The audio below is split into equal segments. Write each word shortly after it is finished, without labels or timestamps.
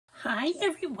Hi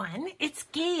everyone, it's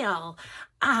Gail,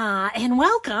 and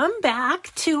welcome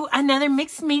back to another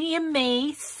Mixed Media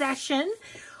May session.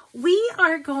 We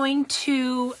are going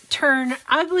to turn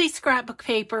ugly scrapbook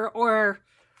paper, or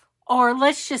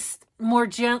let's just more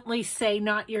gently say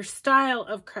not your style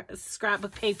of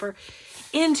scrapbook paper,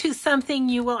 into something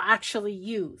you will actually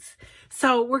use.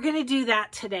 So we're going to do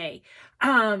that today.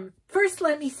 First,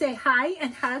 let me say hi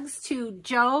and hugs to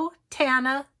Joe,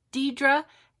 Tana, Deidre,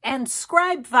 and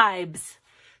Scribe Vibes.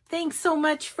 Thanks so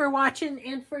much for watching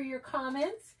and for your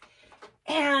comments.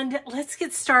 And let's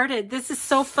get started. This is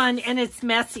so fun and it's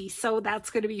messy, so that's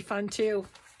going to be fun too.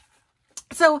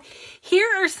 So here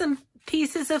are some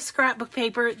pieces of scrapbook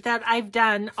paper that I've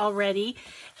done already.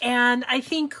 And I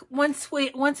think once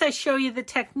I show you the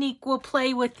technique, we'll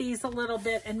play with these a little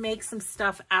bit and make some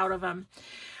stuff out of them.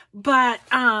 But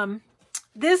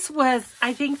this was,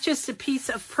 I think, just a piece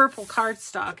of purple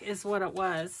cardstock is what it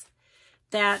was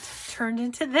that turned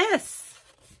into this.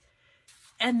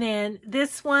 And then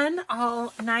this one,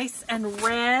 all nice and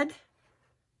red.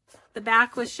 The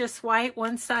back was just white.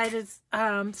 One side is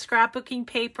scrapbooking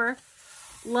paper.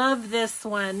 Love this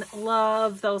one.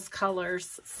 Love those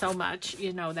colors so much.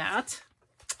 You know that.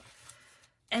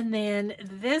 And then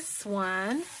this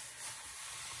one.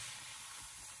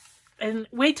 And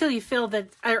wait till you feel that,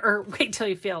 or wait till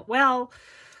you feel, well,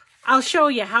 I'll show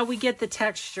you how we get the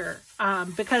texture,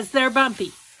 because they're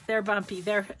bumpy. They're bumpy.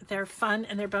 They're fun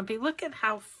and they're bumpy. Look at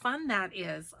how fun that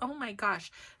is. Oh my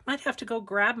gosh. Might have to go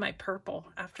grab my purple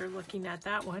after looking at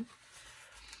that one.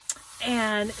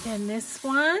 And then this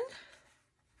one.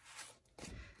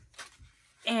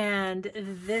 And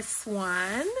this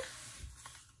one.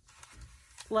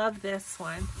 Love this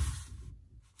one.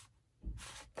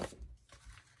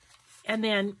 And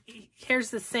then here's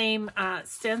the same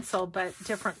stencil, but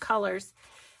different colors.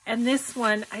 And this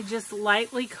one, I just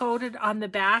lightly coated on the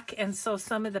back, and so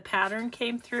some of the pattern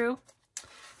came through.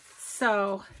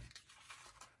 So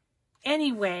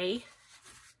anyway,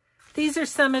 these are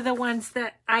some of the ones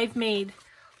that I've made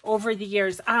over the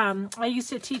years. I used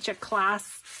to teach a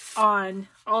class on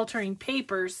altering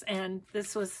papers, and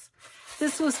this was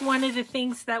one of the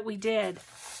things that we did.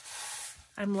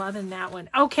 I'm loving that one.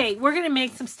 Okay, we're going to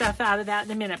make some stuff out of that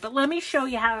in a minute, but let me show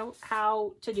you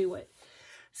how to do it.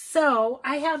 So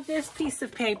I have this piece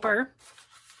of paper.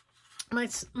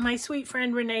 My sweet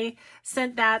friend Renee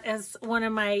sent that as one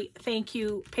of my thank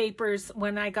you papers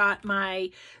when I got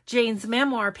my Jane's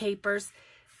Memoir papers,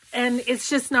 and it's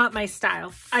just not my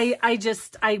style.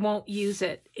 I won't use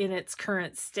it in its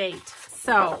current state.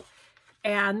 So,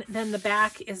 and then the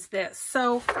back is this.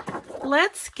 So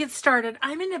let's get started.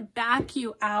 I'm going to back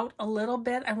you out a little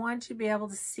bit. I want you to be able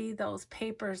to see those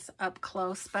papers up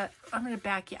close, but I'm going to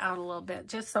back you out a little bit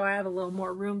just so I have a little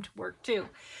more room to work too.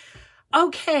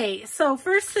 Okay, so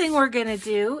first thing we're going to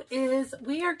do is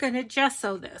we are going to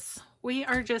gesso this. We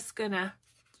are just going to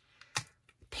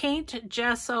paint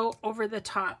gesso over the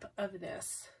top of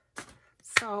this.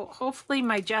 So hopefully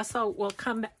my gesso will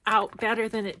come out better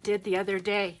than it did the other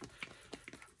day.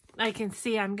 I can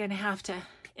see I'm going to have to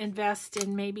invest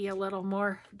in maybe a little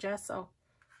more gesso.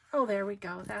 Oh, there we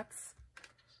go.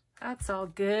 That's all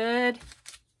good.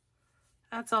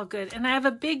 That's all good. And I have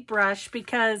a big brush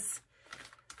because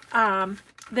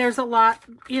there's a lot,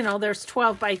 you know, there's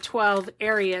 12 by 12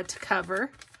 area to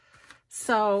cover.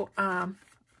 So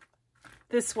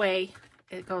this way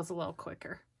it goes a little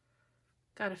quicker.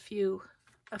 Got a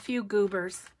few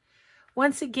goobers.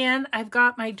 Once again, I've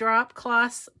got my drop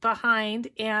cloths behind,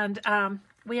 and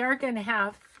we are going to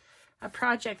have a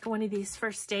project one of these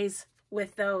first days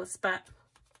with those. But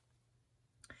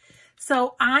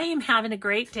so I am having a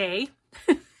great day.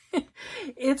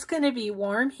 It's going to be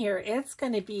warm here. It's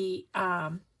going to be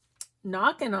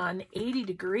knocking on 80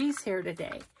 degrees here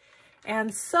today.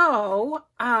 And so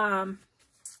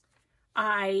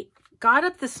I got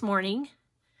up this morning,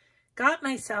 got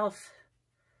myself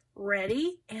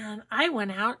ready, and I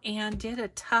went out and did a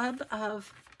tub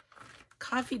of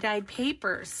coffee dyed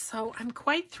papers. So I'm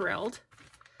quite thrilled.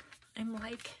 I'm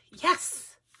like,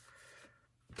 yes,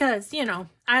 because, you know,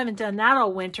 I haven't done that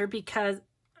all winter because,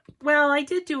 well, I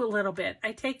did do a little bit.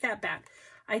 I take that back.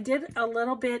 I did a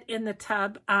little bit in the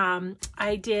tub.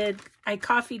 I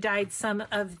coffee dyed some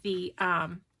of the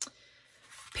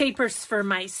papers for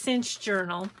my cinch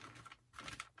journal,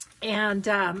 and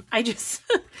I just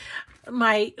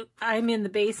I'm in the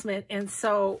basement, and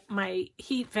so my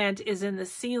heat vent is in the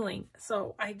ceiling.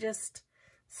 So I just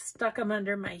stuck them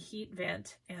under my heat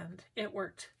vent, and it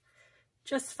worked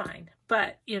just fine.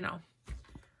 But, you know,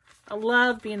 I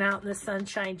love being out in the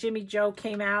sunshine. Jimmy Joe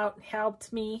came out and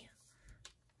helped me.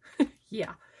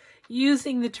 Yeah,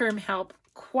 using the term help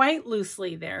quite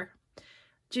loosely there.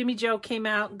 Jimmy Joe came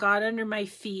out and got under my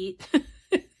feet.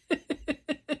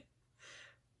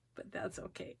 But that's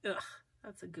okay. Ugh,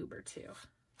 that's a goober too.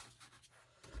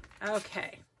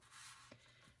 Okay.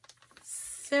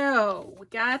 So we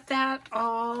got that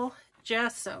all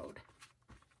gessoed.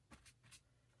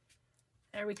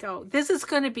 There we go. This is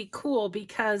going to be cool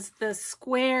because the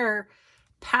square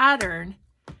pattern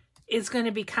is going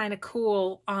to be kind of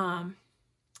cool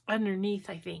underneath,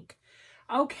 I think.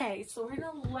 Okay, so we're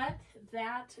going to let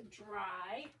that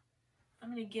dry.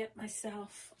 I'm going to get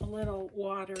myself a little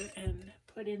water and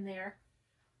put in there.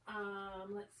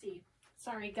 Let's see.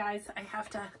 Sorry, guys. I have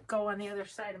to go on the other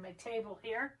side of my table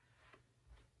here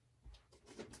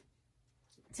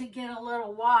to get a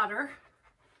little water.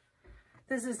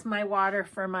 This is my water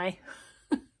for my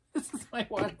this is my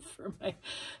water for my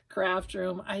craft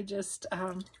room. I just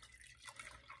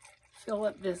fill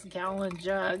up this gallon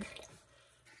jug,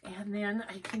 and then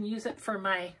I can use it for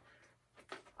my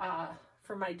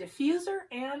diffuser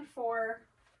and for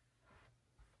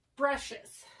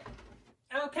brushes.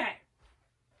 Okay.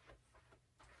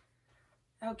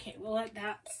 Okay, we'll let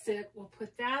that sit. We'll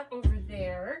put that over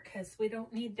there because we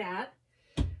don't need that.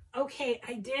 Okay,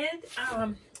 I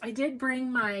did bring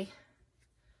my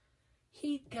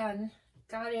heat gun,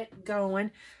 got it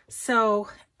going. So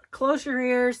close your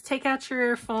ears, take out your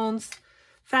earphones,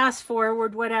 fast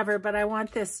forward, whatever, but I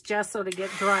want this gesso to get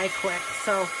dry quick.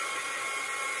 So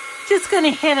just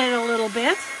gonna hit it a little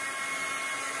bit.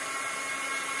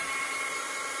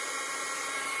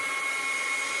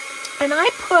 And I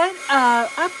put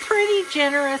a pretty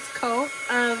generous coat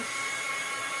of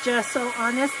gesso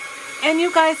on this. And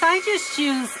you guys, I just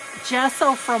use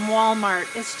gesso from Walmart.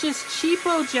 It's just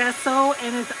cheapo gesso,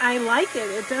 and I like it.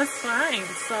 It does fine.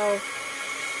 So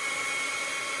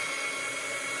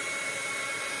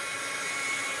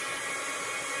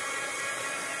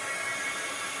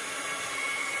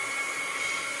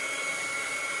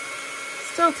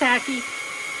still tacky.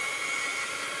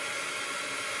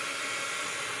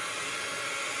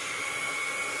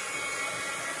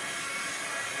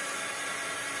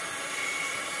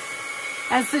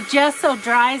 As the gesso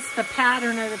dries, the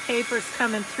pattern of the paper's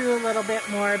coming through a little bit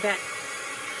more, but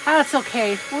that's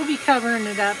okay. We'll be covering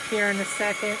it up here in a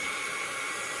second.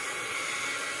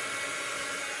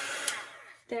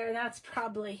 There, that's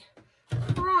probably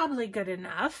good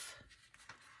enough,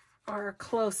 or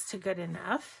close to good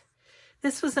enough.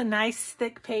 This was a nice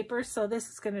thick paper, so this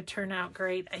is going to turn out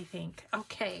great, I think.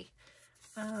 Okay.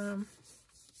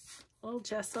 Little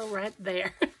gesso right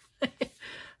there.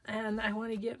 And I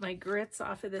want to get my grits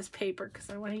off of this paper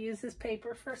because I want to use this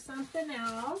paper for something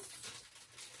else.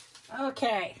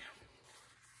 Okay.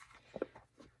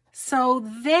 So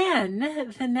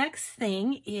then the next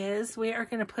thing is we are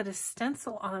going to put a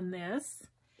stencil on this.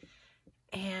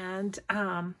 And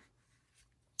I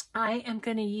am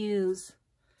going to use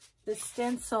the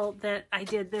stencil that I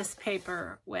did this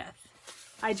paper with.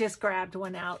 I just grabbed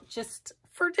one out just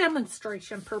for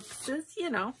demonstration purposes, you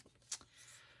know.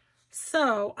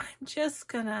 So I'm just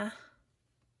gonna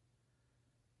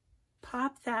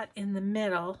pop that in the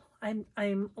middle.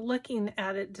 I'm looking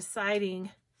at it,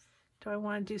 deciding, do I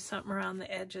want to do something around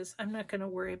the edges? I'm not gonna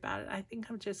worry about it. I think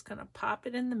I'm just gonna pop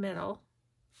it in the middle,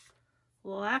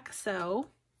 like so.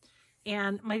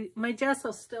 And my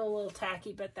gesso's still a little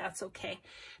tacky, but that's okay.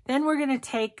 Then we're gonna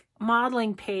take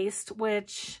modeling paste,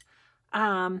 which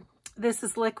this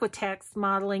is Liquitex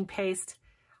modeling paste.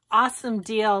 Awesome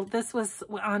deal. This was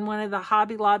on one of the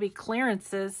Hobby Lobby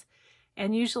clearances,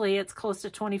 and usually it's close to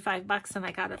 25 bucks, and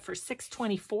I got it for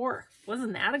 $6.24.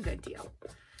 Wasn't that a good deal?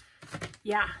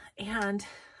 Yeah, and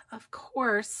of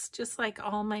course, just like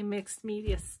all my mixed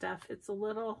media stuff, it's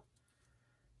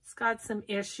got some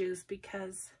issues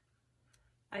because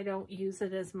I don't use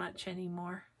it as much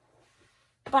anymore.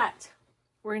 But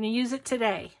we're going to use it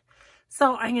today.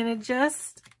 So I'm going to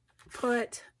just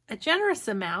put a generous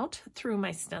amount through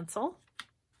my stencil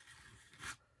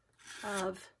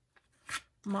of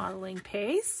modeling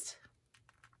paste.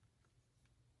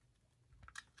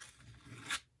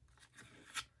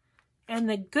 And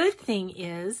the good thing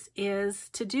is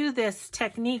to do this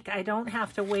technique, I don't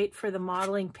have to wait for the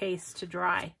modeling paste to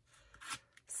dry.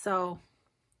 So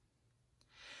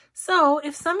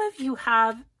if some of you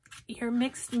have your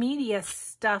mixed media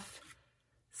stuff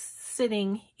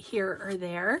sitting here or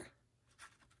there,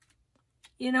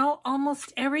 you know,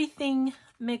 almost everything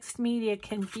mixed media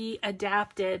can be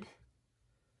adapted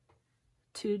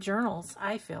to journals,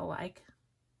 I feel like.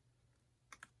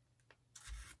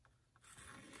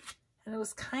 And it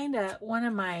was kind of one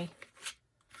of my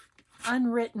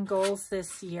unwritten goals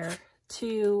this year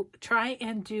to try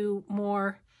and do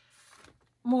more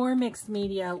more mixed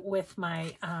media with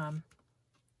my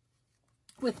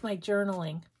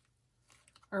journaling,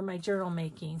 or my journal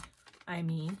making, I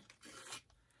mean.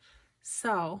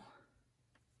 So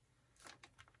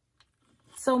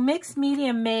Mixed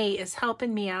Media May is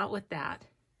helping me out with that.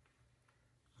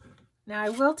 Now, I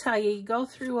will tell you, you go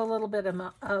through a little bit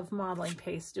of modeling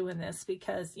paste doing this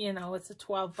because, you know, it's a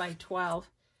 12 by 12.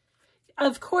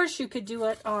 Of course, you could do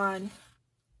it on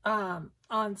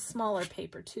smaller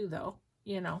paper too, though.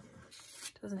 You know,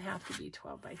 it doesn't have to be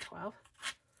 12 by 12.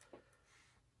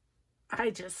 I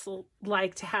just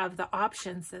like to have the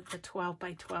options that the 12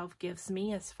 by 12 gives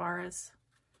me as far as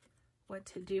what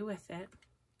to do with it.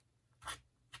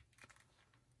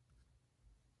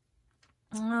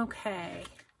 Okay.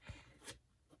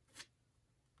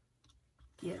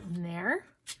 Getting there.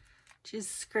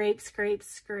 Just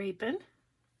scraping.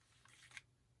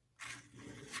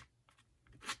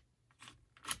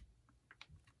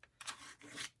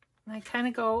 And I kind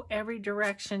of go every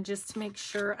direction just to make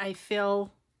sure I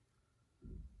fill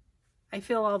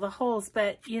all the holes,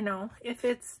 but you know, if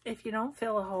you don't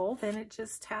fill a hole, then it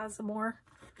just has a more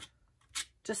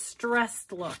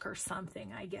distressed look or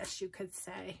something, I guess you could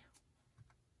say.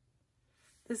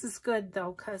 This is good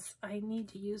though, because I need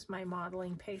to use my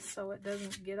modeling paste so it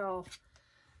doesn't get all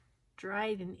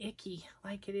dried and icky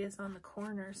like it is on the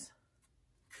corners.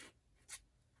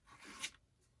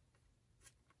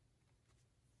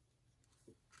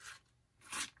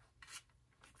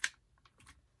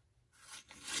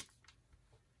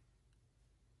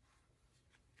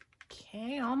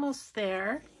 Okay, almost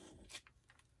there.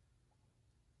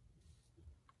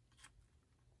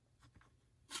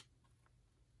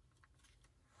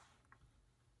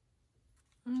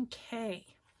 Okay.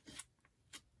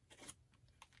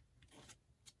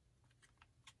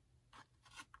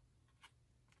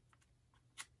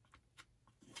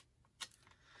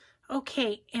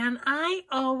 Okay, and I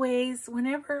always,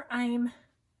 whenever I'm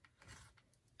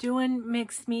doing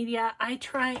mixed media, I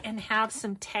try and have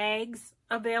some tags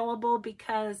available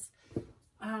because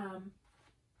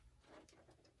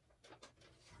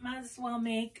might as well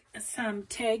make some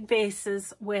tag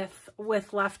bases with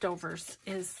leftovers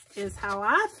is how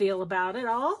I feel about it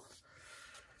all.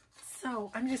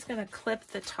 So I'm just going to clip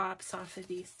the tops off of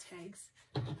these tags.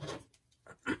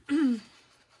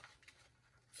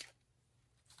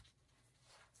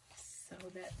 So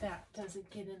that doesn't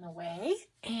get in the way.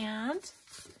 And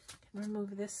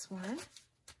remove this one.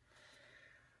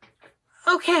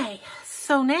 Okay,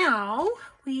 so now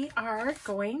we are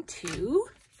going to...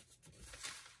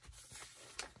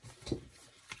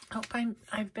 Oh,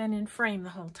 I've been in frame the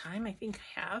whole time. I think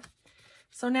I have.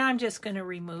 So now I'm just going to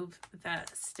remove the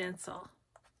stencil.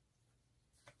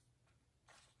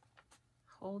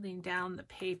 Holding down the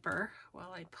paper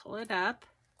while I pull it up.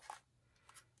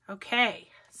 Okay,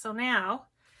 so now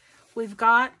we've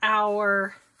got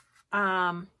our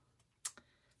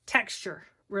texture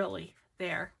really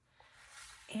there.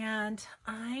 And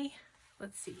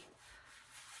let's see.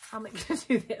 How am I going to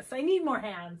do this? I need more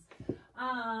hands.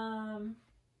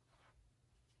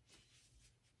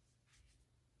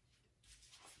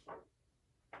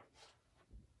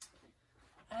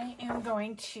 I am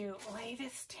going to lay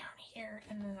this down here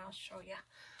and then I'll show you.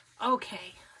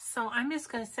 Okay, so I'm just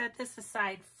going to set this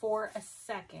aside for a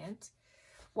second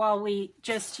while we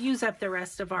just use up the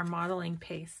rest of our modeling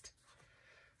paste.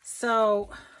 So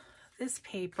this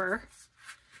paper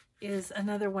is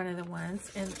another one of the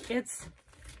ones, and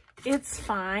it's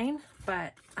fine,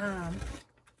 but I'm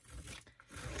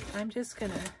just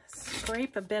going to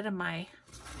scrape a bit of my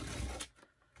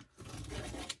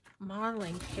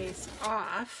modeling paste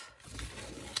off,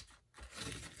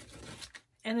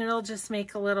 and it'll just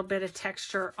make a little bit of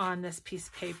texture on this piece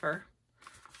of paper,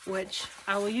 which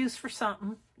I will use for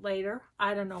something later.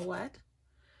 I don't know what,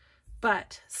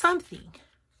 but something.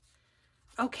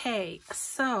 Okay,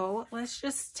 so let's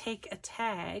just take a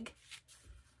tag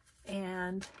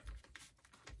and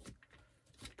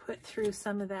put through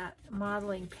some of that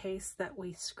modeling paste that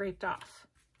we scraped off.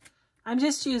 I'm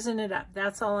just using it up.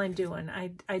 That's all I'm doing.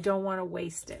 I don't want to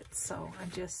waste it. So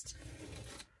I'm just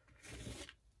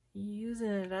using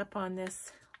it up on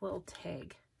this little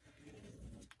tag.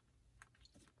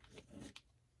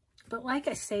 But like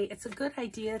I say, it's a good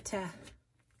idea to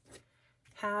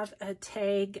have a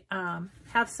tag,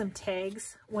 have some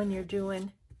tags when you're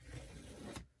doing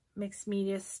mixed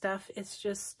media stuff. It's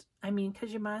just, I mean,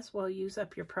 because you might as well use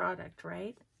up your product,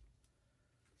 right?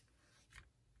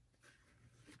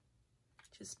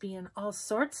 Just being all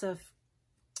sorts of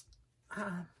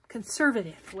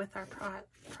conservative with our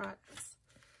products.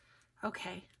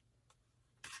 Okay,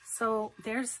 So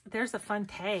there's a fun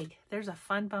tag. There's a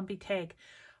fun bumpy tag.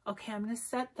 Okay, I'm going to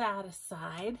set that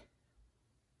aside.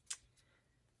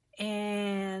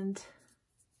 And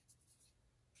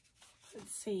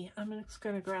let's see, I'm just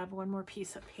going to grab one more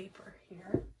piece of paper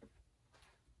here.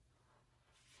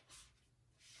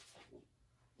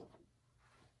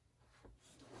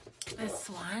 This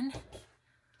one.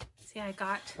 See, I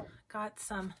got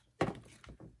some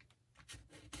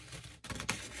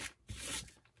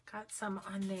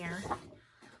on there.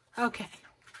 Okay.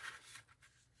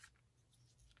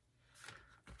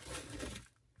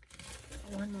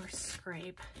 One more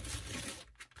scrape.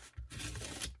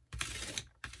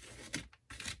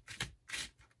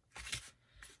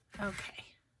 Okay.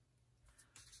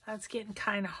 That's getting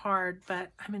kind of hard,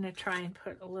 but I'm going to try and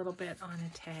put a little bit on a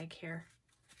tag here.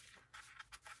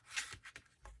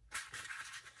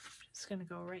 Just going to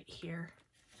go right here.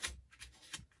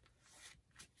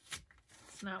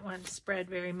 It's not wanting to spread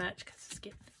very much because it's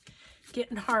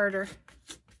getting harder.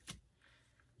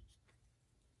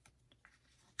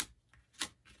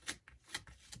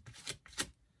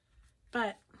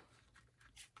 But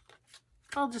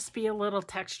I'll just be a little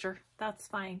texture. That's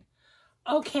fine.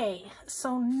 Okay,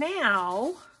 so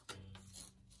now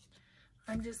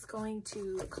I'm just going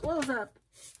to close up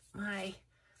my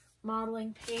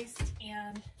modeling paste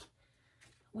and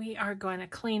we are going to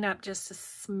clean up just a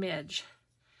smidge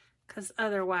because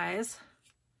otherwise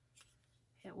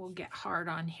it will get hard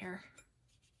on here.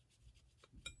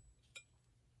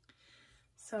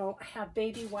 So I have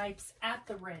baby wipes at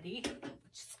the ready, which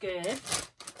is good.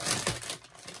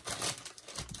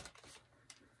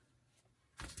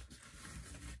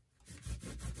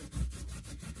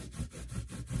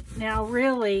 Now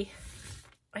really,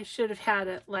 I should have had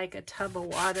it like a tub of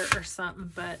water or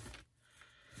something, but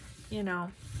you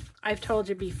know, I've told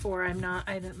you before, I'm not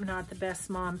the best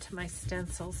mom to my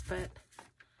stencils, but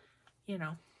you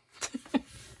know,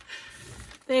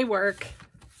 they work.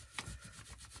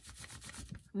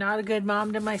 Not a good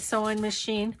mom to my sewing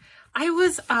machine. I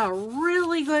was a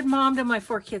really good mom to my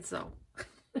 4 kids though.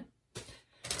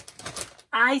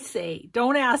 I say,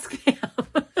 don't ask them.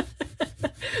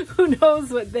 Who knows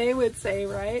what they would say,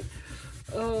 right?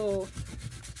 Oh.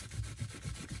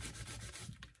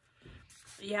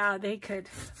 Yeah, they could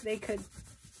maybe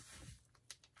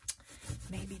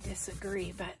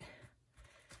disagree, but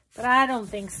I don't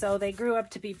think so. They grew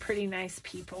up to be pretty nice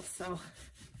people, so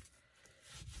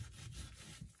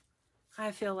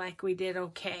I feel like we did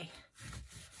okay.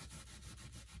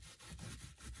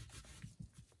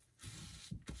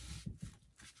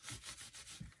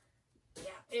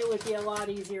 Yeah, it would be a lot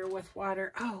easier with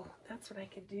water. Oh, that's what I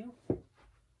could do.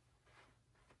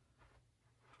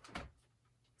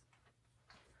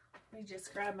 Let me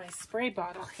just grab my spray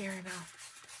bottle here and I'll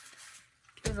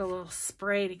give it a little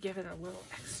spray to give it a little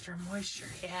extra moisture.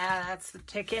 Yeah, that's the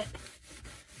ticket.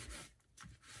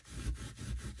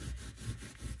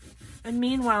 And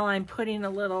meanwhile, I'm putting a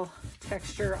little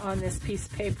texture on this piece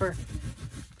of paper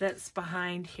that's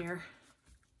behind here.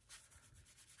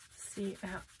 See,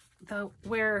 isn't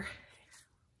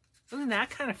that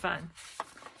kind of fun?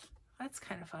 That's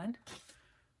kind of fun.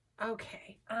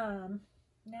 Okay,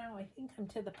 now I think I'm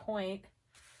to the point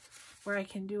where I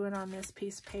can do it on this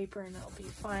piece of paper and it'll be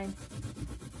fine.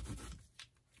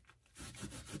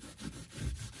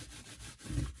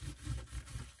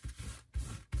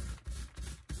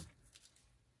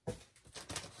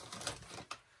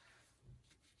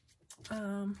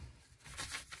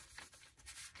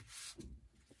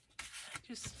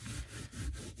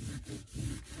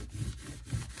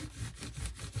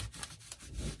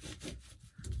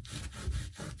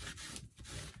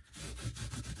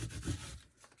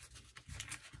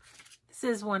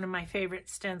 This is one of my favorite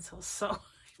stencils, so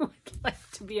I would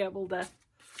like to be able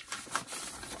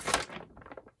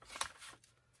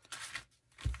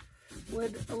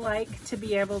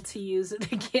to use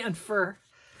it again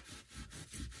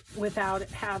without it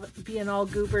being all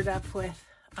goobered up with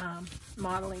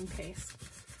modeling paste.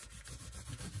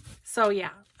 So yeah,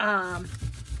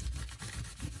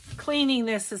 cleaning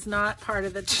this is not part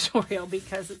of the tutorial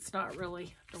because it's not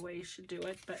really the way you should do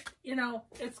it, but you know,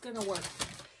 it's gonna work.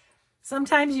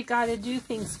 Sometimes you got to do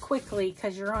things quickly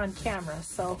because you're on camera,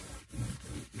 so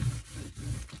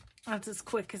that's as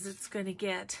quick as it's going to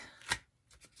get.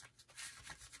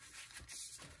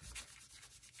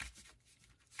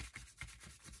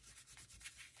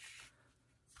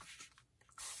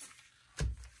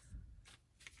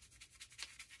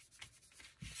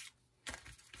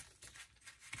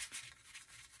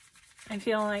 I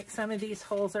feel like some of these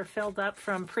holes are filled up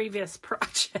from previous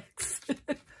projects.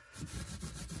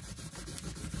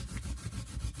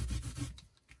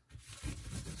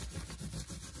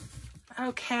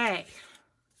 Okay,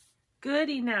 good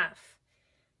enough.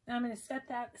 Now I'm going to set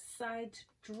that aside to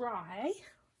dry.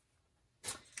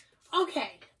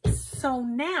 Okay, so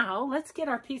now let's get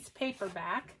our piece of paper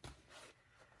back.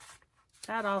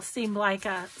 That all seemed like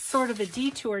a sort of a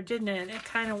detour, didn't it? It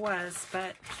kind of was,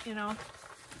 but you know,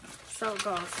 so it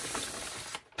goes.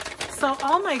 So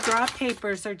all my drop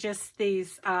papers are just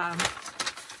these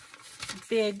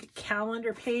big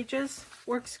calendar pages.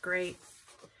 Works great.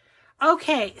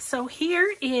 Okay, so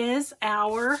here is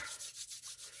our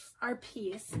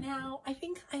piece. Now, I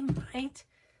think I might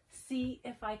see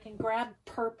if I can grab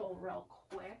purple real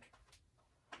quick.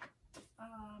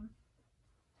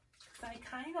 I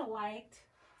kind of liked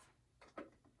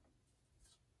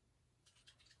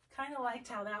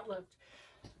how that looked.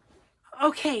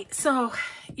 Okay, so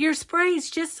your sprays,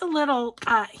 just a little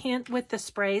hint with the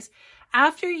sprays.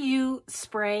 After you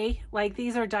spray, like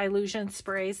these are dilution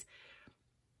sprays,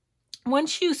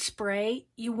 once you spray,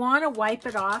 you want to wipe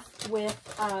it off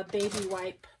with a baby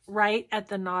wipe right at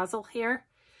the nozzle here,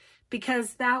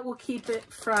 because that will keep it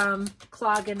from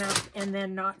clogging up and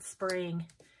then not spraying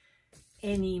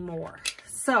anymore.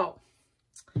 So,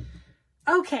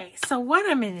 okay, so what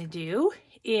I'm going to do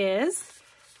is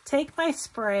take my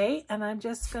spray and I'm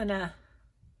just going to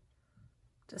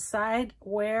decide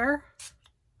where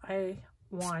I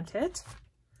want it. I'm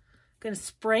going to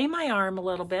spray my arm a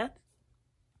little bit.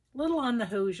 A little on the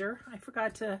Hoosier. I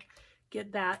forgot to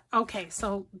get that. Okay,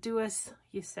 so do as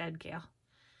you said, Gail.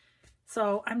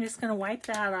 So I'm just going to wipe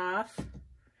that off.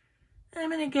 I'm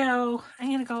going to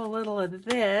go a little of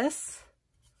this.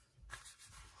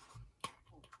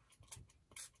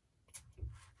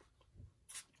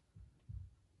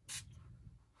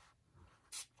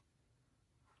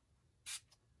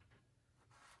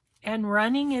 And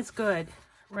running is good.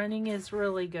 Running is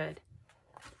really good.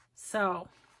 So,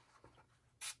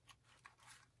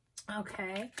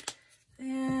 okay.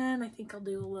 And I think I'll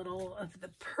do a little of the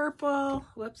purple.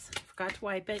 Whoops, forgot to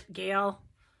wipe it. Gail.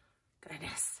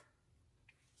 Goodness.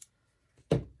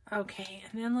 Okay,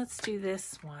 and then let's do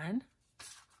this one.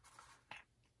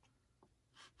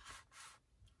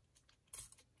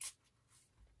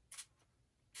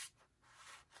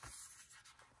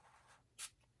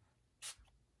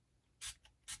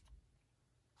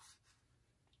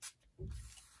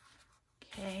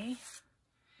 Okay.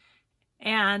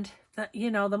 And, you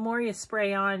know, the more you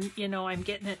spray on, you know, I'm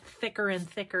getting it thicker and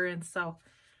thicker. And so,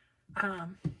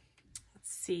 let's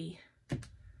see. I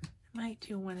might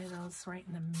do one of those right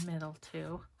in the middle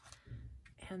too.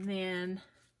 And then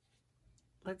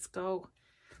let's go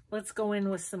in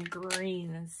with some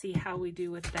green and see how we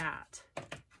do with that.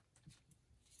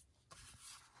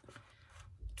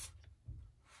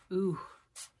 Ooh.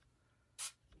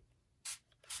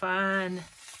 Fun.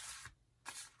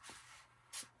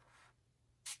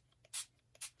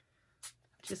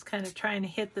 Just kind of trying to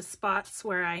hit the spots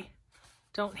where I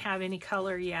don't have any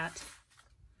color yet.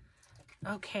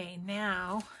 Okay,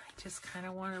 now I just kind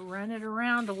of want to run it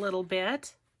around a little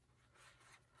bit.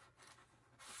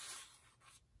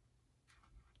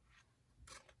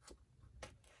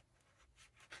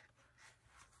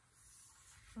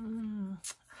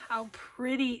 How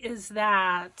pretty is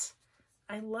that?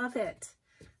 I love it.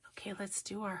 Okay, let's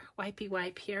do our wipey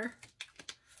wipe here.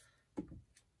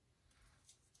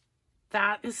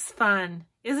 That is fun.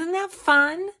 Isn't that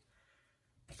fun?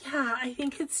 Yeah, I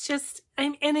think it's just,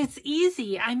 and it's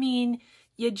easy. I mean,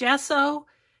 you gesso,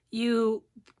 you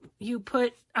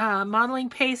put modeling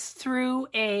paste through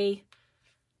a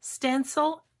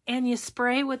stencil and you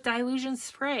spray with dilution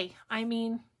spray. I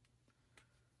mean,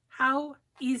 how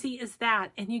easy is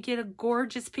that? And you get a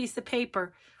gorgeous piece of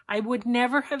paper. I would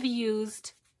never have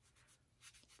used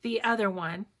the other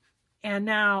one. And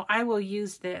now I will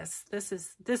use this. This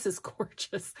is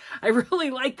gorgeous. I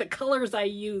really like the colors I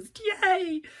used.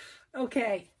 Yay!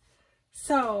 Okay.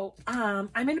 So, I'm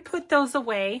going to put those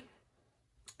away.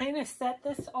 I'm going to set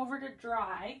this over to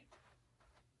dry.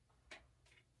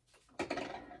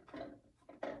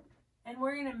 And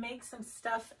we're going to make some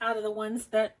stuff out of the ones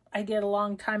that I did a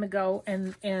long time ago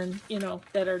and you know,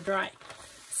 that are dry.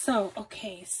 So,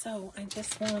 okay. So, I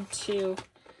just want to...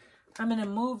 I'm going to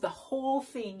move the whole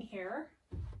thing here.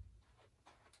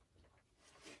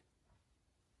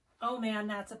 Oh man,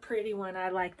 that's a pretty one. I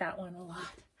like that one a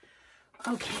lot.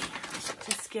 Okay,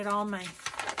 just get all my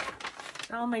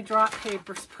drop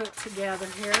papers put together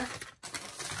here.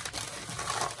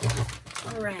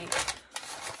 All right.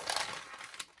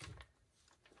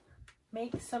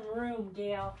 Make some room,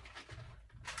 Gail.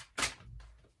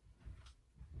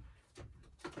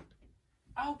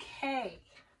 Okay.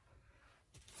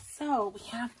 So we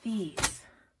have these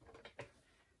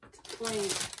to play.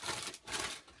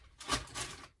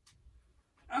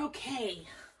 Okay,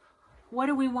 what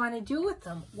do we want to do with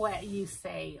them? What you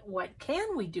say, what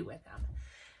can we do with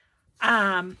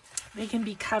them? They can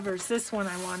be covers. This one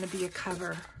I want to be a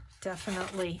cover,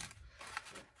 definitely.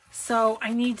 So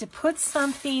I need to put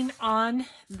something on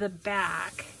the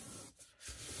back,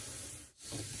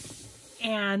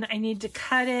 and I need to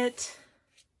cut it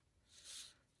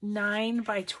 9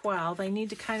 by 12. I need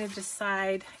to kind of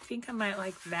decide. I think I might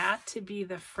like that to be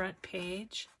the front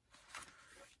page.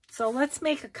 So let's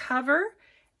make a cover,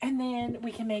 and then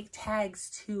we can make tags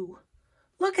too.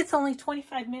 Look, it's only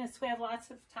 25 minutes. We have lots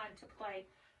of time to play.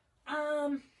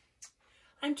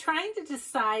 I'm trying to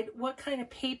decide what kind of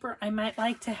paper I might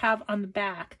like to have on the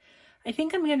back. I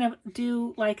think I'm going to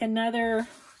do like another,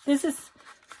 this is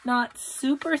not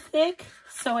super thick,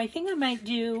 so I think I might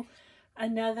do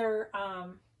another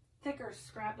thicker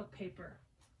scrapbook paper.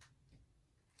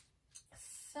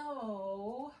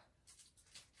 So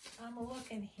I'm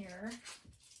looking here.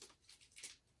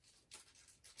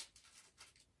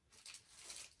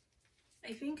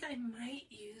 I think I might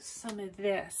use some of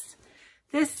this.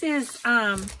 This is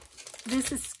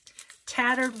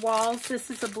Tattered Walls.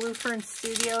 This is a Bluefern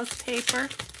Studios paper.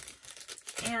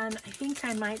 And I think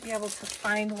I might be able to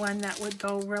find one that would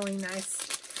go really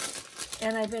nice.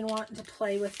 And I've been wanting to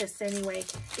play with this anyway.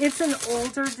 It's an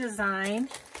older design.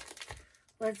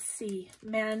 Let's see.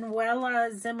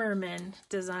 Manuela Zimmerman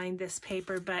designed this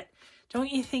paper, but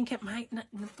don't you think it might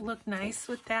look nice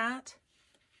with that?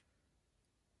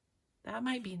 That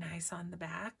might be nice on the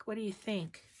back. What do you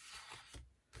think?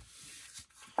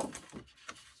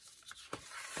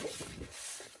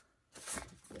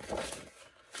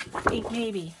 I think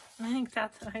maybe. I think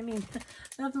that's, I mean,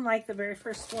 nothing like the very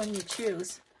first one you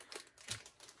choose.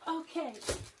 Okay.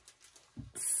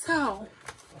 So,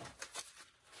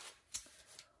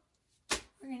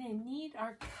 we're going to need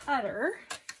our cutter.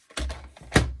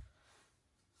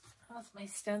 How's my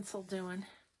stencil doing?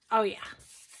 Oh, yeah.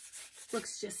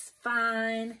 Looks just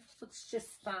fine. Looks just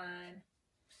fine.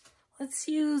 Let's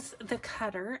use the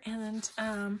cutter and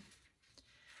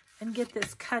get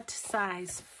this cut to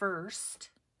size first.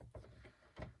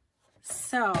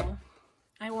 So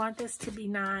I want this to be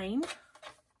 9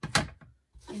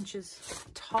 inches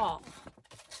tall.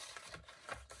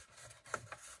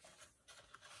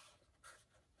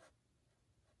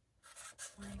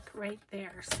 Like right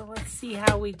there. So let's see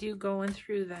how we do going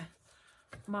through the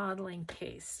modeling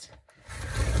paste.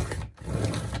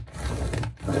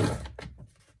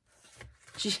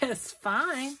 Just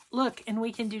fine. Look, and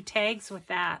we can do tags with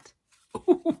that.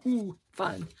 Ooh,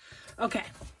 fun. Okay.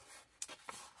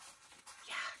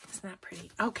 Yeah, isn't that pretty?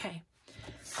 Okay.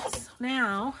 So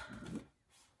now,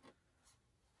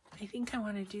 I think I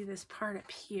want to do this part up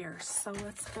here. So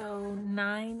let's go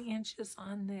 9 inches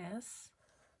on this.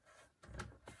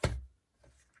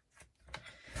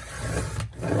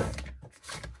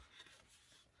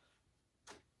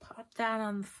 Pop that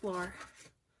on the floor.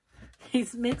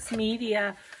 These mixed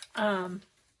media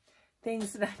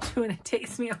things that I'm doing, it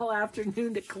takes me all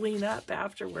afternoon to clean up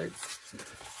afterwards.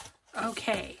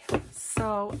 Okay,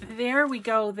 so there we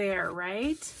go there,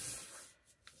 right? This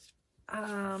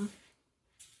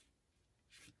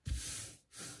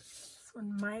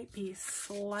one might be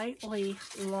slightly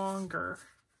longer,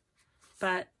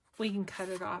 but we can cut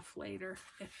it off later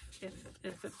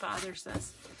if it bothers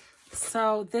us.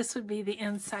 So this would be the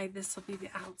inside, this will be the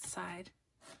outside.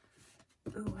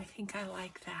 Ooh, I think I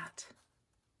like that.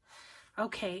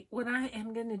 Okay, what I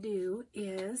am going to do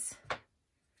is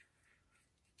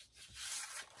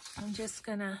I'm just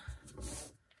going to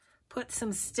put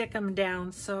some stickum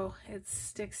down so it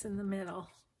sticks in the middle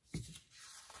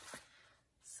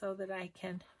so that I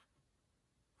can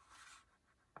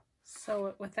sew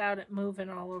it without it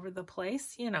moving all over the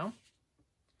place, you know.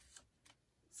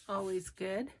 It's always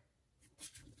good.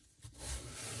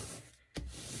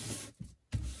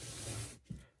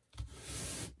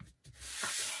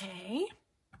 Okay,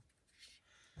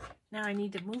 now I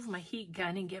need to move my heat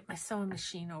gun and get my sewing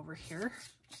machine over here.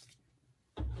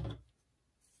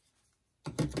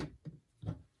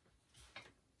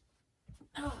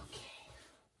 Okay.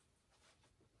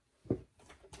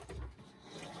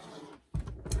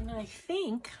 And I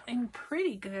think I'm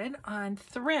pretty good on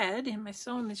thread in my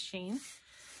sewing machine.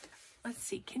 Let's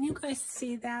see, can you guys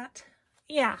see that?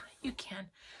 Yeah, you can.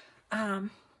 I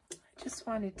just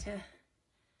wanted to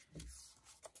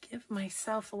give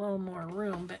myself a little more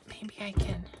room, but maybe I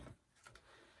can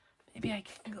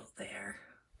go there.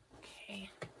 Okay.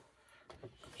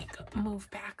 Move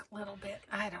back a little bit.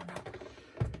 I don't know.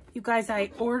 You guys,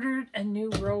 I ordered a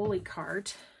new rolly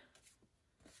cart.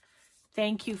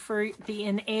 Thank you for the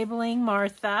enabling,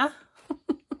 Martha.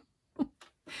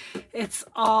 it's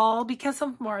all because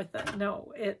of Martha.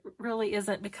 No, it really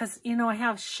isn't, because, you know, I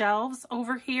have shelves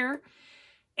over here,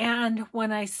 and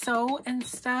when I sew and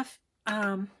stuff,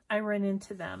 I run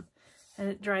into them, and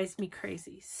it drives me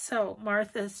crazy. So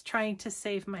Martha's trying to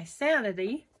save my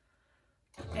sanity,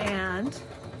 and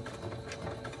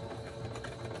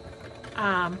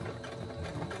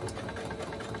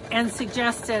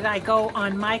suggested I go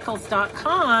on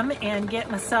Michaels.com and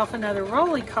get myself another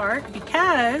rolly cart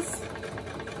because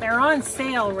they're on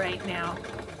sale right now.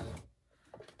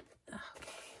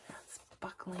 Okay, that's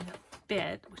buckling a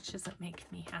bit, which doesn't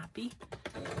make me happy.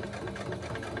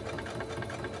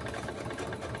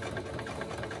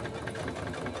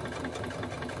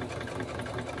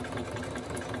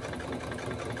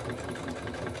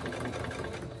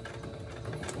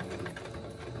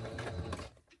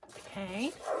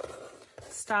 Okay,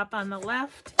 stop on the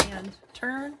left and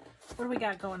turn. What do we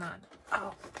got going on?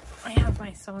 Oh, I have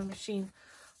my sewing machine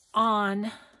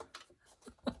on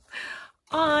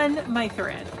my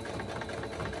thread.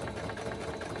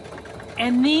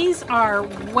 And these are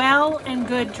well and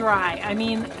good dry. I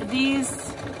mean,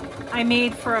 these I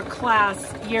made for a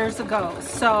class years ago,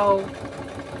 so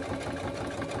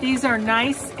these are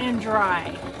nice and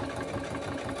dry.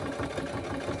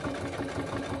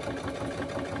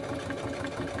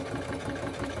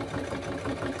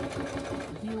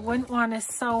 Wouldn't want to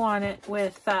sew on it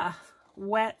with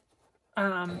wet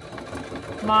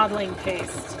modeling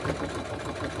paste.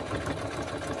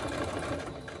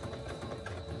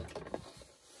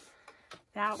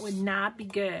 That would not be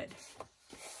good.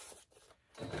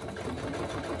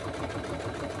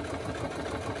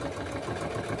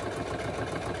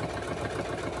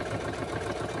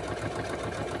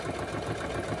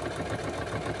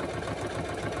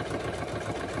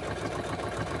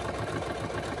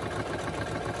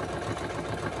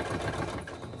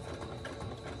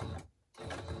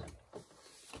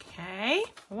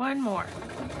 One more.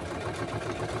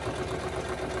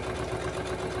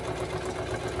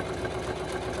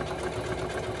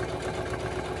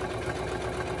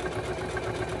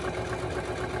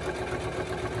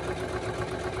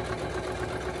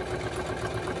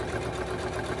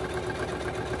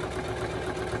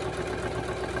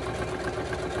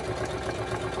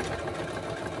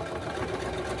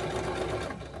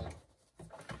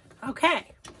 Okay.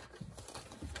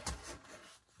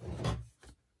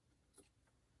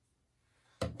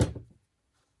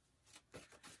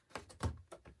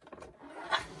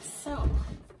 So,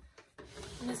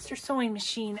 Mr. Sewing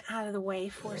Machine out of the way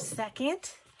for a second.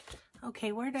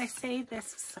 Okay, where did I say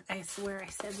this? I swear I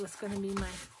said was going to be my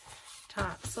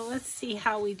top. So let's see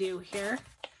how we do here.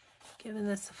 Giving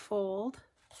this a fold.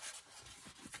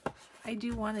 I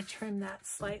do want to trim that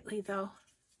slightly though.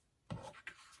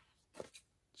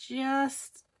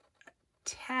 Just a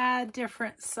tad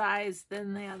different size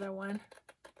than the other one.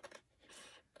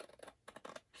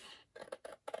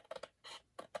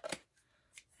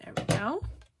 There we go.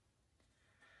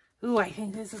 Ooh, I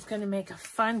think this is going to make a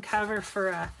fun cover for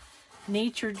a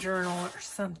nature journal or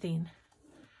something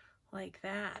like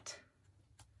that.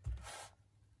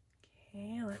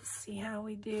 Okay, let's see how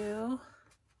we do.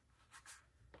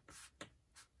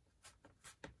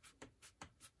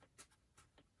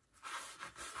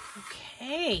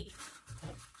 Okay.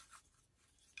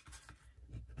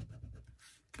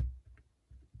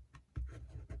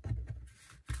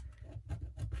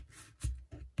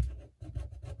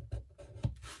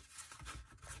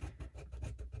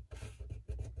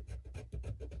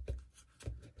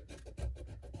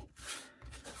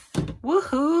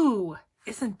 Woohoo!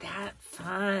 Isn't that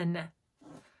fun?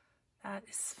 That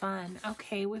is fun.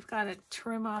 Okay, we've got to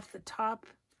trim off the top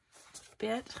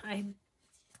bit.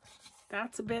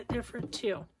 That's a bit different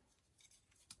too.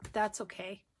 That's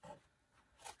okay.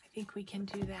 I think we can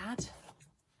do that.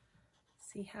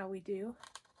 See how we do.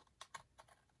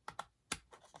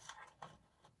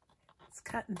 It's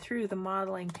cutting through the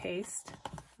modeling paste.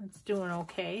 It's doing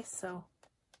okay, so.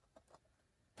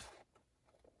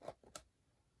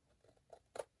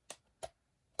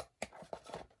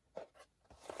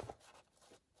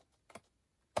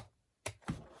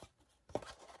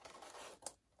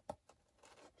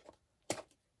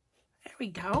 We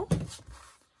go.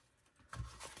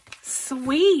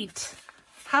 Sweet.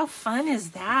 How fun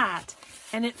is that?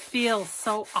 And it feels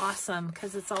so awesome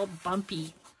because it's all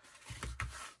bumpy.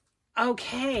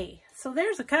 Okay, so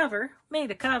there's a cover.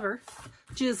 Made a cover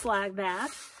just like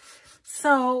that.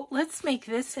 So let's make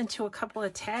this into a couple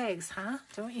of tags, huh?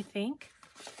 Don't you think?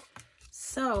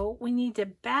 So we need to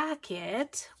back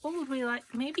it. What would we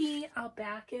like? Maybe I'll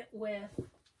back it with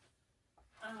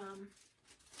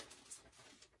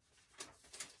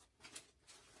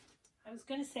I was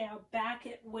going to say I'll back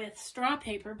it with straw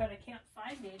paper, but I can't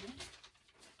find any.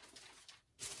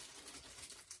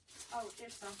 Oh,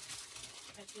 here's some,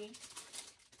 I think.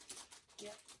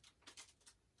 Yep.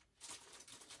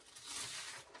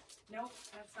 Nope,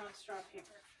 that's not straw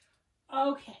paper.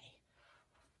 Okay.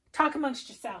 Talk amongst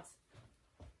yourselves.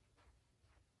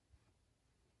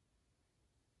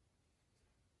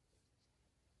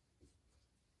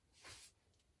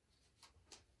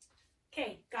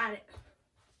 Okay, got it.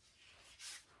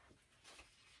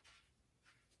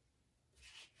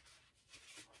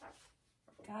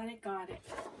 Got it.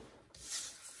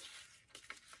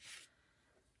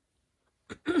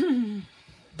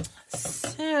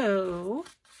 So,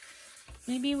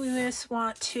 maybe we just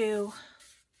want to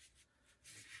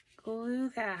glue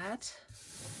that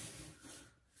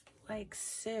like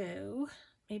so.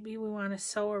 Maybe we want to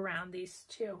sew around these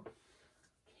two.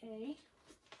 Okay.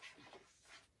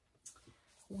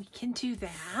 We can do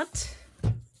that.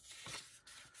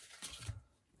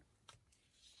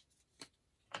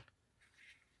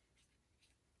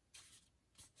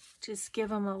 Just give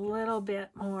them a little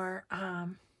bit more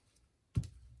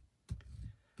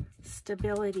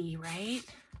stability, right?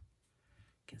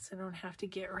 Guess I don't have to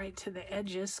get right to the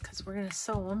edges because we're going to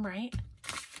sew them, right?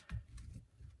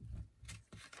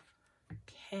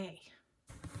 Okay.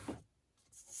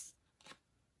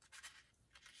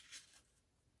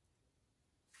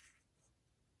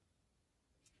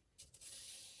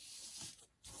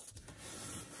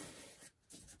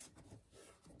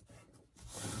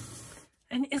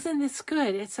 And isn't this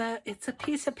good? It's a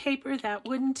piece of paper that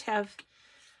wouldn't have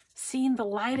seen the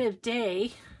light of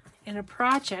day in a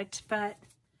project, but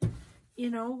you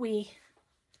know, we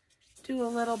do a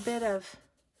little bit of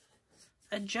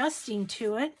adjusting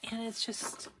to it and it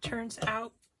just turns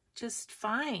out just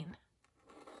fine.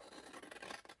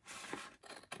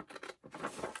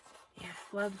 Yeah,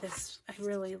 I love this. I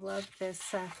really love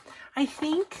this. I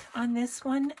think on this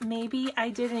one, maybe I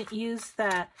didn't use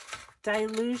the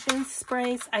dilution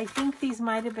sprays. I think these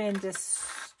might have been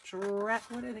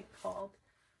what are they called?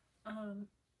 Are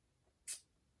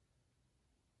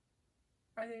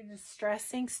they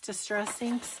distressings?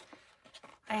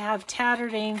 I have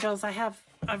Tattered Angels. I have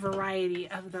a variety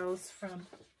of those from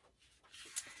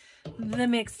the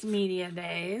mixed media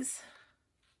days.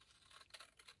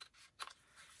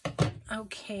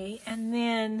 Okay, and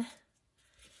then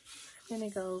I'm going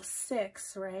to go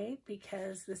 6, right?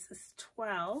 Because this is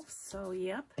 12. So,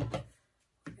 yep. I'm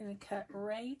going to cut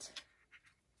right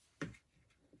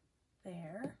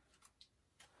there.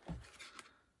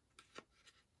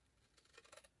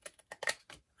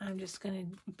 I'm just going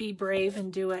to be brave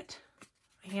and do it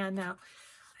by hand now.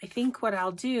 I think what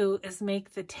I'll do is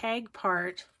make the tag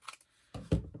part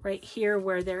right here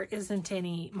where there isn't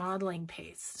any modeling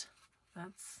paste.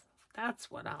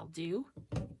 That's what I'll do.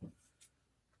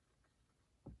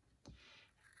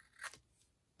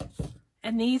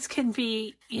 And these can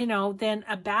be, you know, then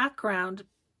a background,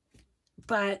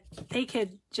 but they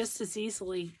could just as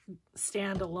easily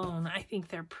stand alone. I think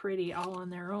they're pretty all on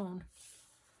their own.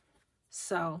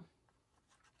 So,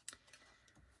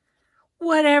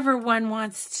 whatever one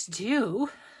wants to do.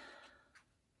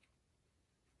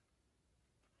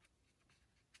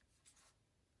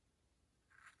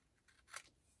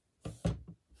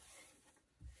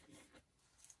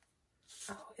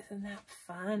 Oh, isn't that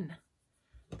fun?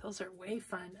 Those are way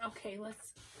fun. Okay,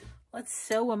 let's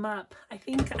sew them up. I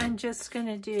think I'm just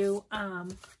gonna do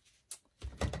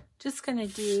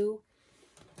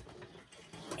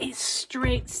a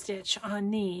straight stitch on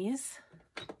these.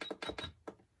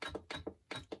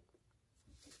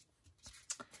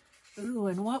 Ooh,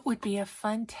 and what would be a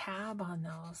fun tab on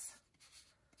those?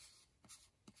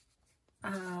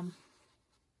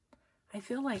 I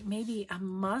feel like maybe a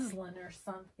muslin or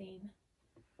something.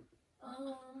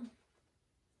 Let's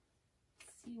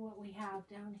see what we have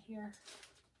down here.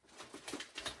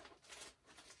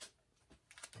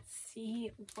 Let's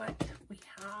see what we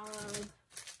have.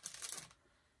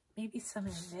 Maybe some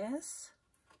of this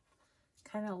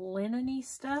kind of linen-y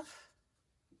stuff.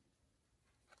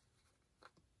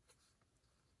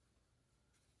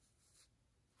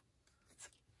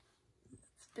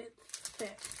 It's a bit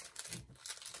thick.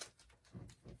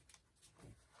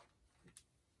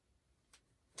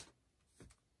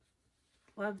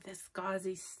 Love this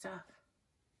gauzy stuff.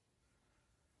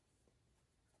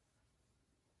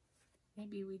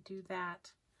 Maybe we do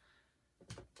that.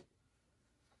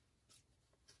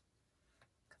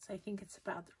 I think it's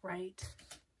about the right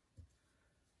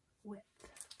width.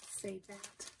 Save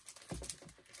that.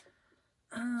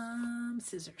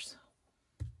 Scissors.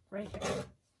 Right here.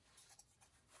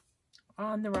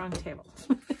 On the wrong table.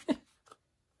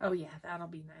 Oh yeah, that'll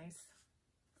be nice.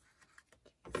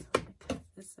 Okay, so I'm going to cut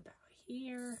this about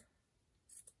here.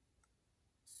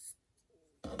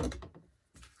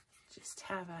 Just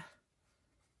have a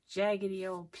jaggedy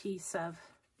old piece of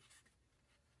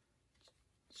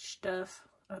stuff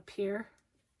up here.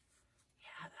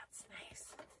 Yeah, that's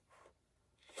nice.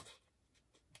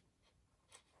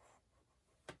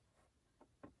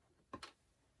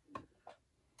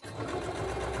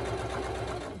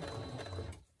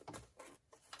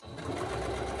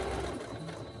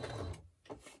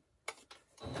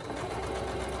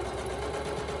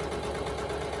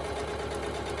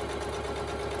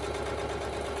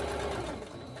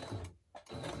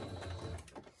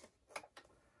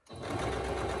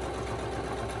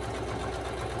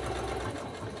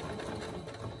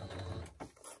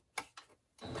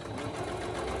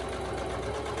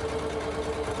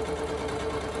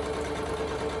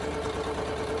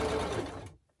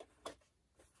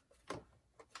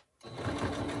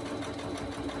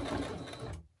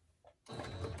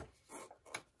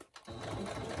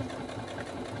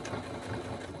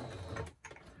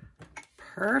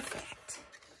 Perfect.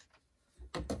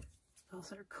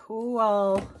 Those are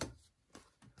cool.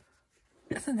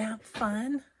 Isn't that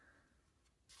fun?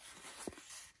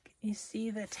 Can you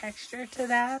see the texture to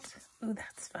that? Ooh,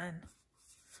 that's fun.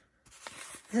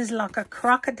 This is like a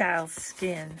crocodile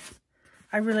skin.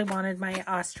 I really wanted my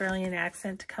Australian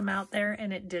accent to come out there,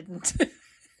 and it didn't.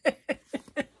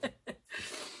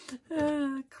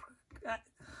 I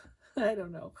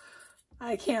don't know.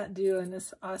 I can't do an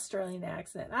Australian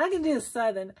accent. I can do a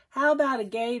Southern. How about a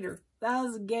gator? That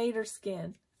was a gator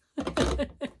skin.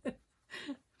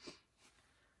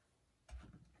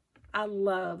 I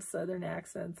love Southern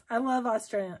accents. I love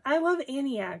Australian. I love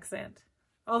any accent.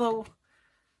 Although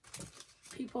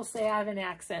people say I have an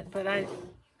accent, but I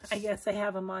guess I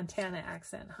have a Montana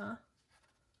accent, huh?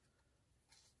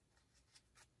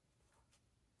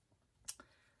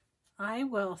 I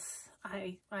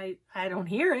don't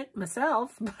hear it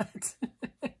myself, but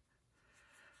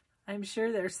I'm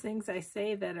sure there's things I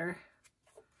say that are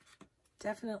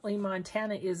definitely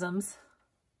Montana-isms.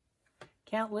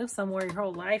 Can't live somewhere your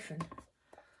whole life and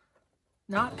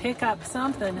not pick up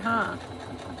something, huh?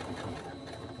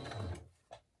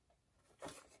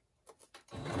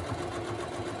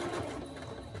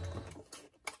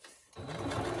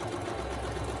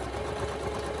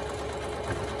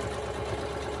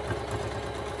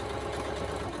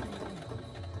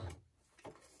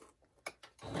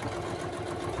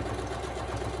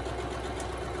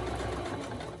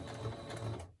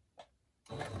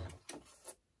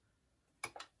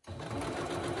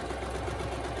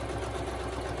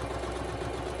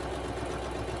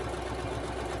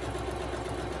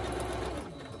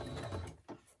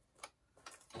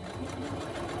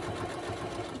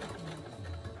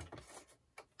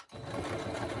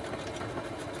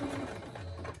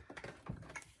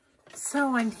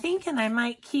 So I'm thinking I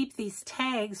might keep these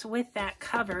tags with that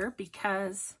cover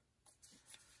because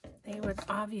they would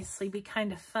obviously be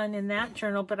kind of fun in that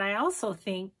journal, but I also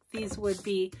think these would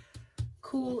be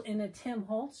cool in a Tim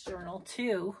Holtz journal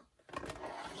too.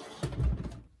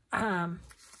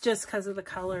 Just because of the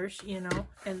colors, you know,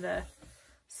 and the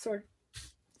sort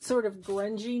of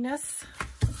grunginess.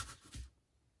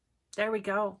 There we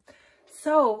go.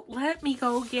 So let me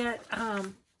go get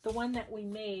the one that we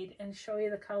made and show you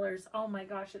the colors. Oh my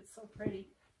gosh, it's so pretty.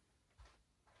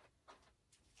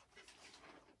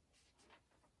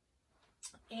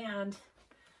 And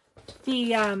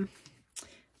the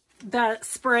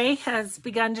spray has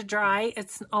begun to dry.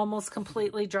 It's almost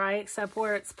completely dry except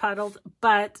where it's puddled,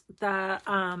 but the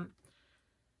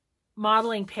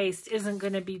modeling paste isn't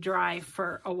going to be dry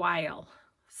for a while.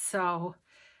 So,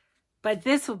 but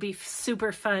this will be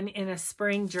super fun in a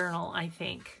spring journal, I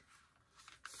think.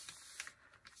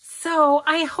 So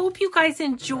I hope you guys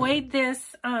enjoyed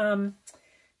this kind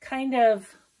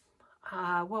of,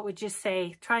 what would you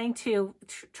say, trying to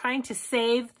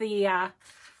save the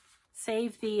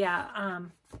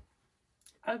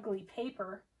ugly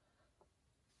paper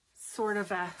sort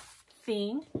of a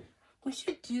thing. We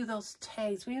should do those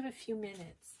tags. We have a few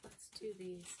minutes. Let's do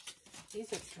these.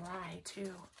 These are dry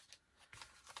too.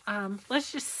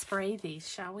 Let's just spray these,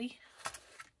 shall we?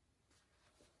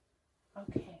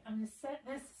 Okay, I'm going to set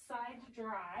this aside to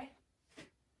dry.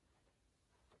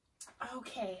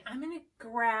 Okay, I'm going to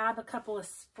grab a couple of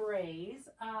sprays.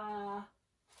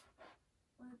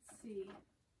 Let's see.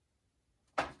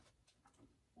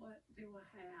 What do I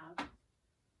have?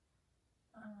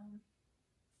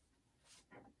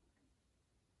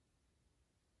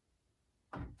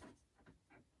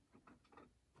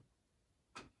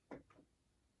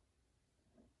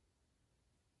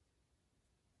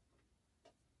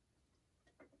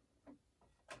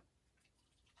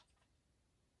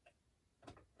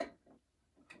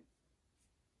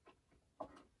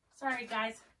 Sorry,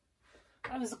 guys.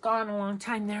 I was gone a long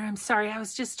time there. I'm sorry. I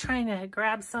was just trying to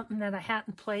grab something that I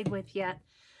hadn't played with yet.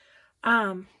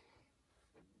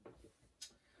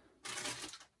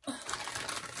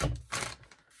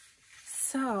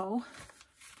 So,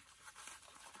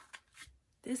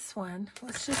 this one,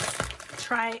 let's just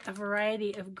try a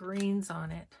variety of greens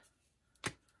on it.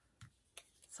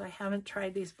 So I haven't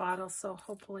tried these bottles, so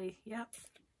hopefully, yep.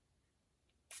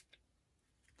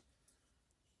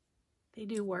 They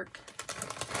do work.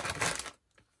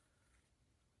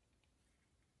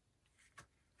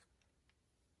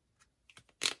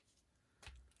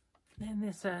 Then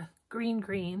there's a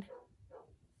green.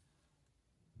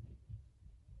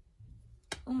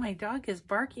 Oh, my dog is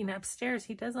barking upstairs.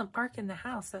 He doesn't bark in the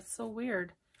house. That's so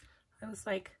weird. I was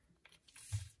like,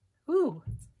 ooh,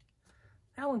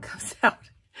 that one comes out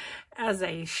as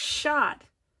a shot.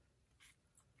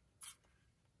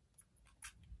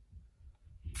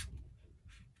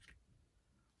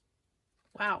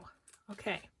 Wow.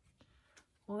 Okay.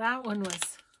 Well, that one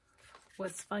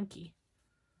was funky.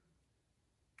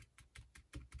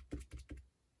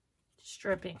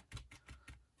 Dripping.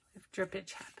 We have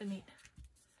drippage happening.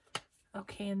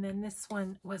 Okay, and then this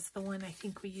one was the one I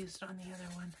think we used on the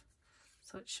other one.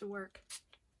 So it should work.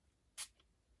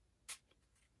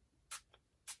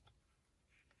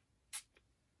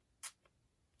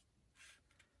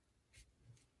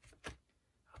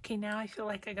 Okay, now I feel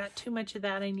like I got too much of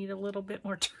that. I need a little bit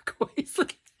more turquoise.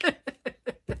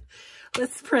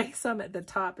 Let's spray some at the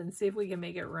top and see if we can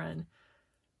make it run.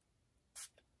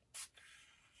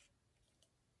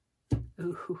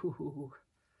 Ooh,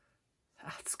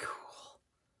 that's cool.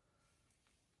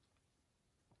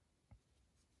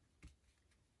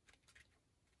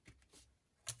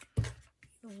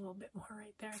 A little bit more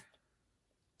right there.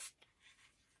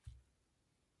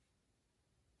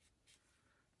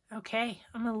 Okay,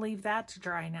 I'm going to leave that to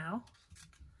dry now.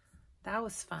 That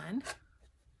was fun.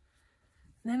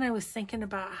 And then I was thinking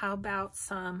about how about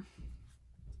some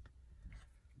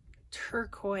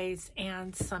turquoise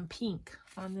and some pink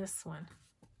on this one.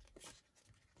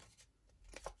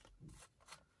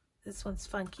 This one's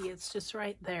funky. It's just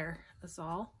right there is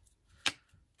all.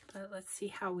 But let's see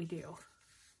how we do.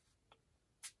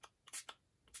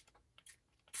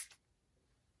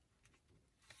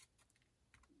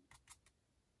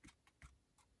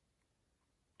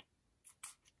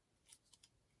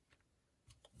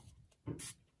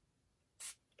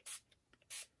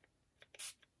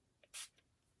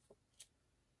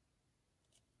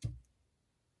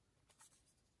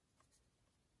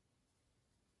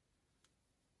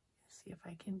 See if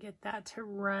I can get that to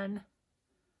run.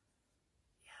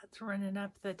 Yeah, it's running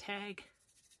up the tag.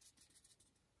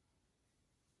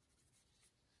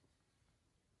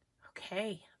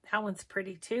 Okay, that one's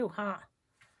pretty too, huh?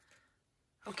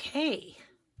 Okay.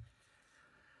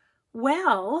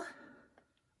 Well,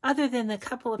 other than the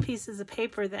couple of pieces of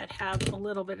paper that have a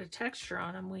little bit of texture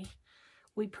on them,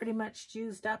 we pretty much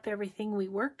used up everything we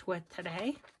worked with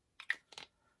today.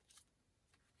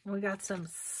 We got some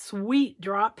sweet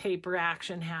drop paper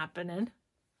action happening.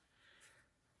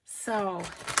 So,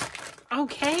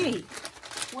 okay.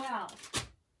 Well,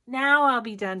 now I'll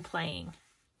be done playing.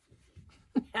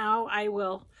 Now I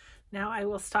will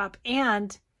stop.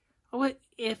 And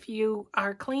if you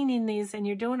are cleaning these and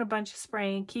you're doing a bunch of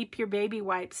spraying, keep your baby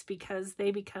wipes because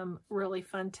they become really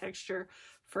fun texture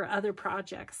for other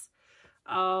projects.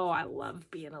 Oh, I love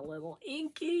being a little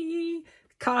inky.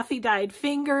 Coffee dyed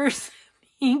fingers.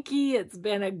 Inky, it's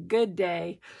been a good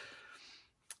day.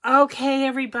 Okay,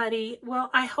 everybody. Well,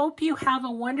 I hope you have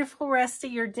a wonderful rest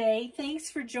of your day.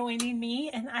 Thanks for joining me,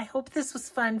 and I hope this was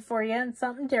fun for you and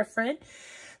something different.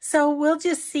 So we'll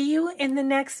just see you in the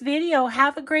next video.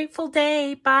 Have a grateful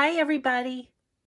day. Bye, everybody.